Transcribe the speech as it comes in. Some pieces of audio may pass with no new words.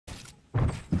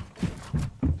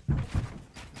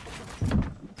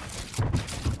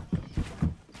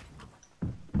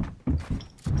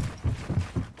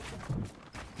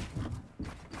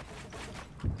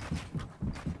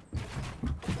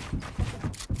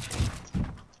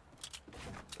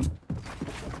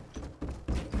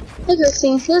Hey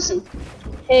Christine, listen.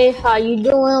 Hey, how you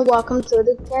doing? Welcome to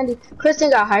the candy. Kristen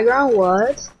got high ground.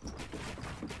 What?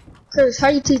 Chris, how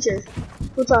you teach her?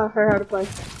 Who taught her how to play?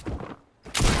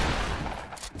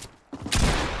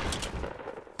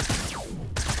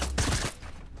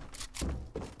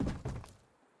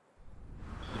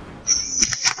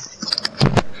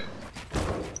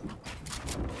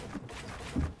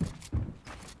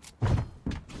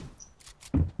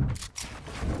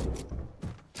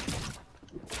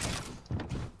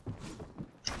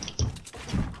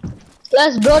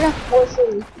 Let's build a whole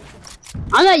city.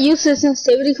 I'm not used to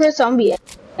sensitivity, Chris, so I'm gonna be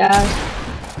ass.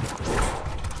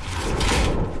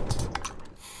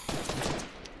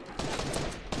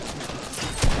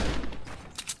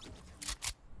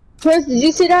 Chris, did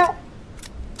you see that?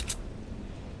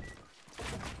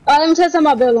 Let me test out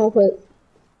my build real quick.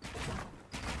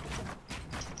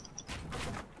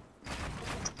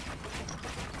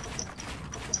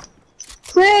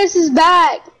 Chris is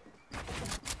back.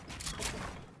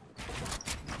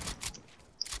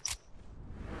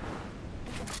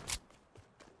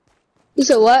 You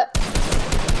said what?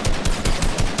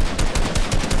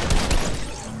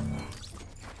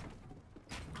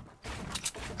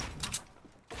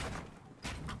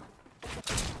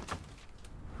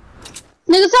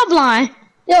 Nigga, stop lying.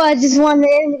 Yo, I just won the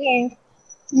end of the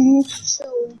game.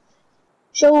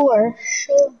 Sure.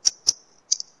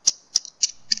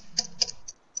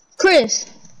 Chris.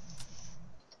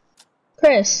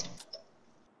 Chris.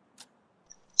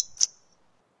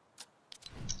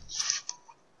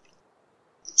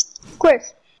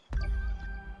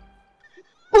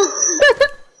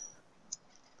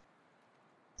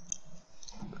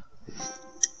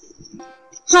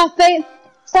 Hot fave.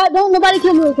 Stop, don't nobody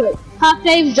kill me real quick. Hot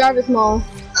fave Jarvis Mall.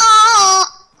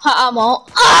 I'm all.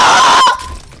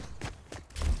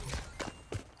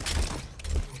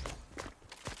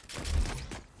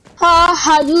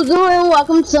 How you doing?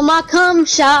 Welcome to my cum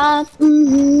shop. Let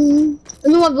me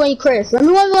 1v1 Chris. Let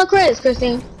me 1v1 Chris,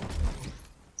 Christine.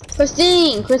 I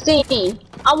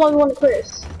 1v1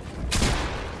 Chris.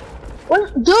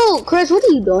 What, dude? Chris, what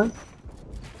are you doing?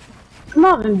 Come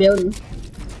on, in building.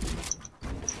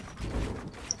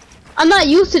 I'm not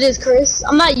used to this, Chris.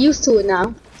 I'm not used to it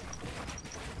now.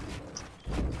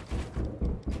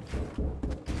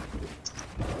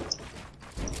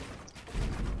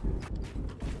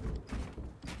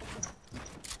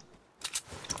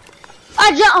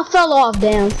 I fell off,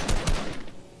 damn.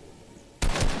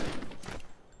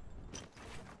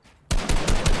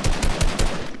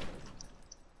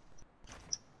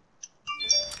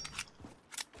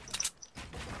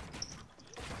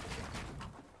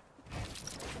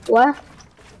 What?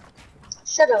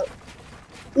 Shut up.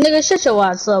 Nigga, shut your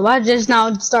ass up. I just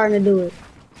now starting to do it.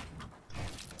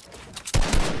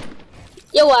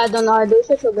 Yo, I don't know how to do it.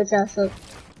 Shut your bitch ass up.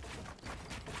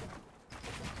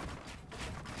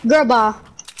 Girl, bye.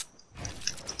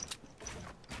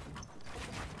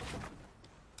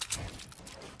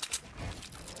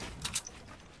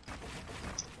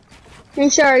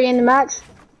 Ain't sure you in the match.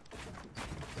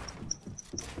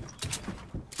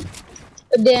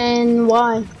 But then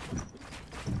why?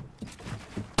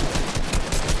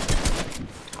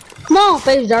 Come on,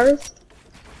 FaZe Jarvis.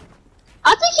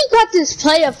 I think you got this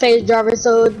play of FaZe Jarvis,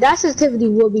 so that sensitivity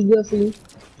will be good for you.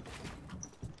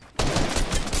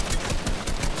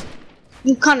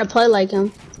 You kind of play like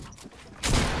him.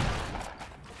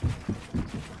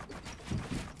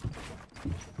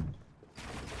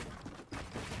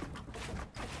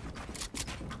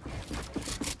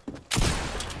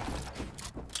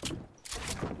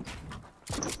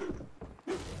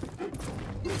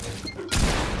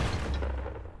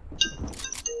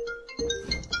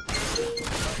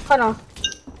 Hold on.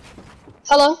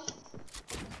 Hello?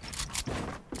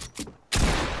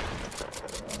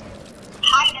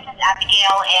 Hi, this is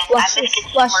Abigail, and I'm with the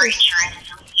Consumer Insurance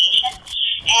Association,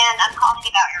 and I'm calling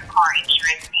about your car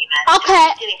insurance payment. Okay.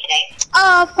 How are you doing today?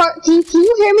 Can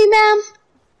you hear me, ma'am?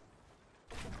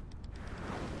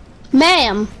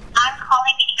 Ma'am. I'm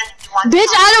calling because we want to...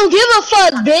 Bitch, I don't give a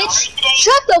fuck, bitch.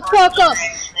 Shut the fuck up.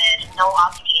 No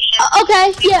obligation.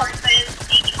 Okay, yeah.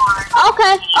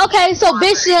 Okay, so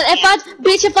bitch,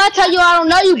 if I tell you I don't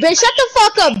know you, bitch, shut the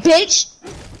fuck up, bitch.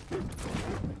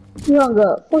 You hung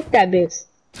up. Fuck that bitch.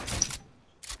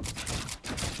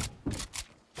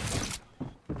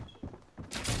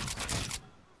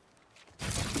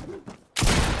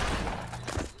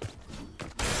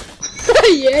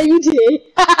 Yeah, you did.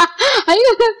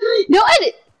 No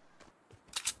edit.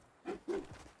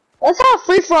 Let's have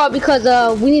free for all because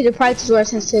we need to practice our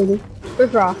sensitivity. Free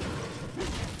for all.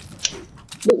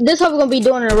 This is what we're gonna be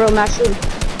doing in a real match too.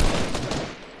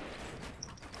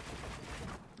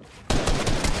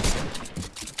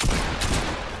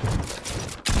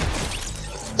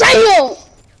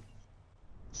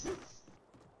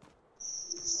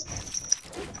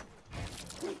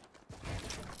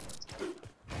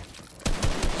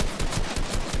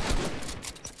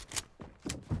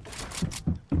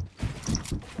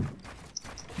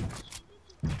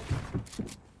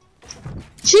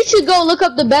 You should go look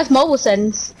up the best mobile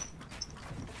settings.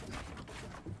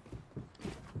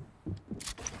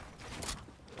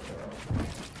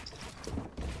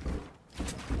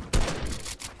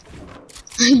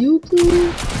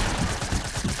 YouTube.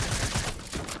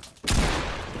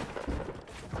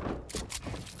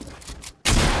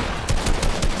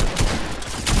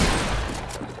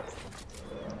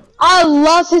 I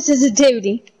love his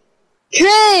sensitivity.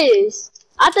 Chris!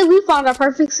 I think we found our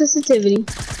perfect sensitivity.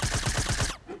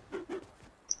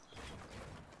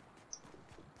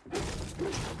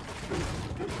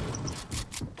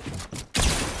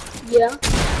 Yeah.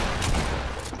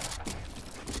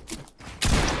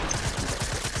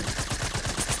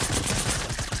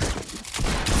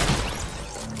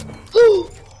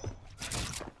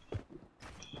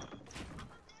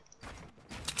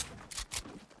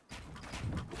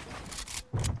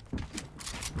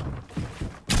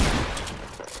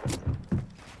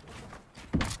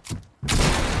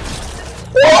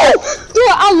 Dude,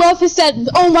 I love his set.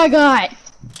 Oh my god.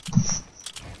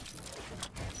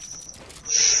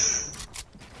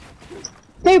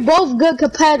 They're both good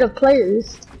competitive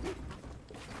players.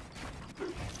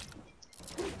 I'm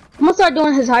gonna start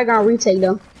doing his high ground retake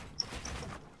though.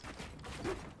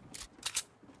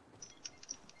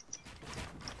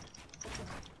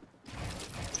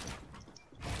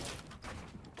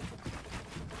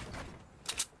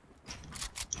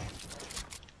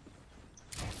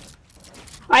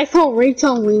 iPhone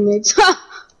ringtone remix.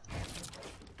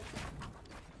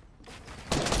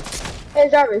 Hey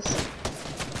Jarvis.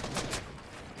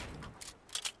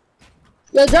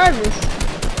 Yo Jarvis.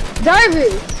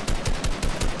 Jarvis.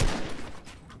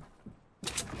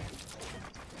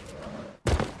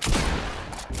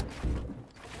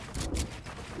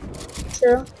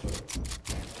 Sure.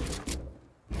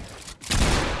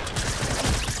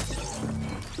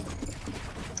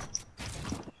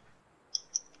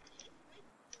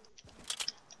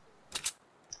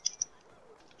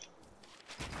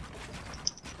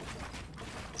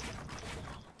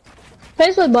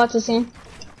 Faceway bought this skin.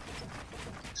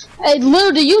 Hey,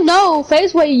 Lil, do you know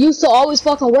Faceway used to always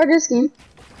fucking wear this skin?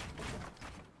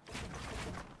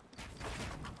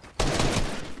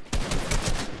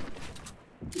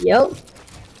 Yep.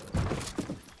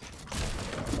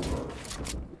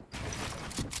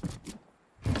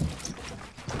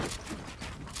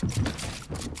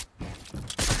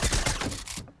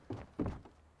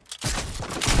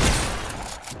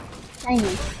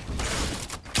 Damn.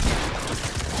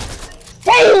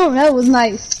 Damn, that was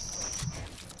nice.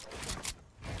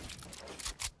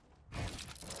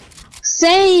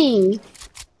 Same.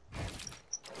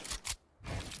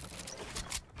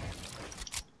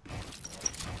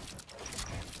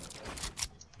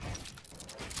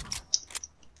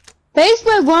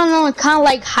 Facebook running on kind of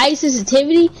like high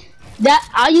sensitivity.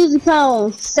 That I usually play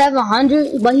on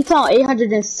 700, but he played on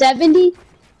 870.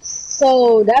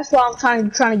 So that's why I'm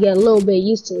trying to get a little bit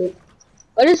used to it.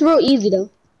 But it's real easy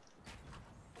though.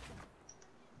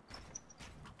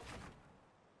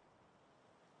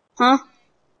 Huh?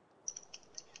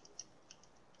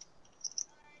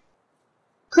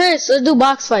 Chris, let's do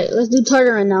box fight. Let's do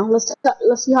tournament now. Let's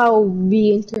see how it will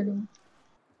be in tournament.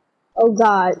 Oh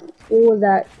God, what was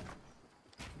that?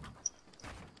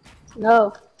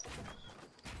 No.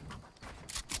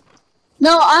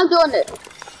 No, I'm doing it.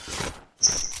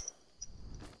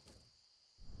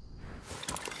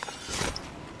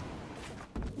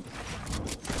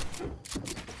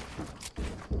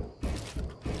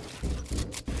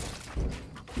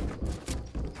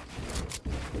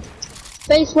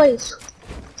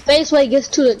 Faceway gets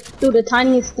to the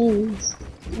tiniest things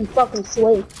and fucking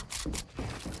sway.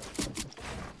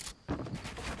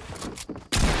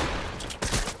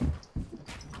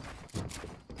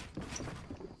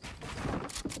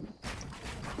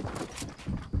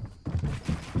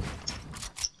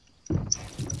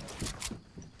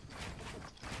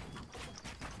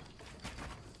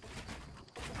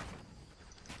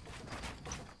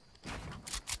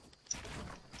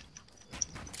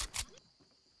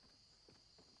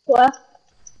 What?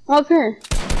 I'm up here.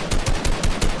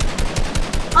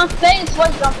 I'm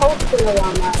Faceway, I'm posting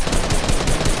around that.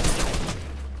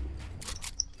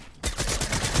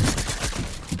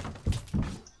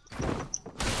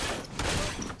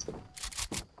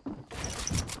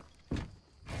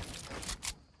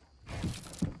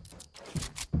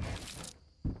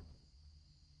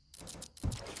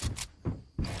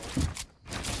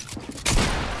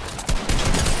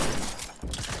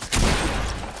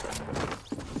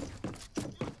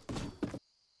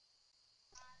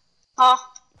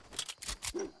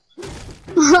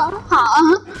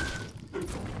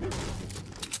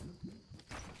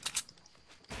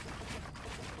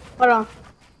 Hold on.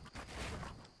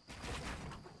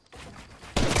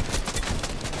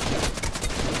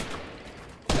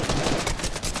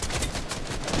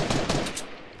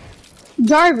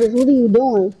 Jarvis, what are you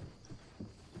doing?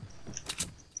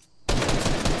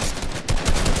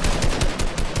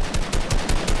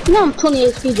 You know I'm 20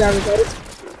 HP, Jarvis, right?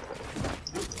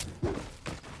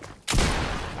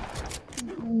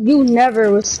 You never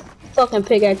was fucking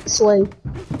pickaxe Sway.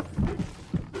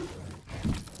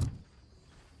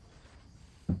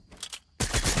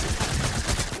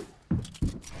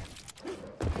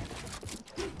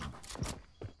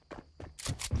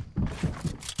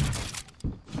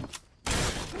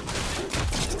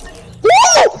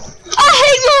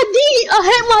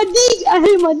 I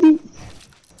hate my D.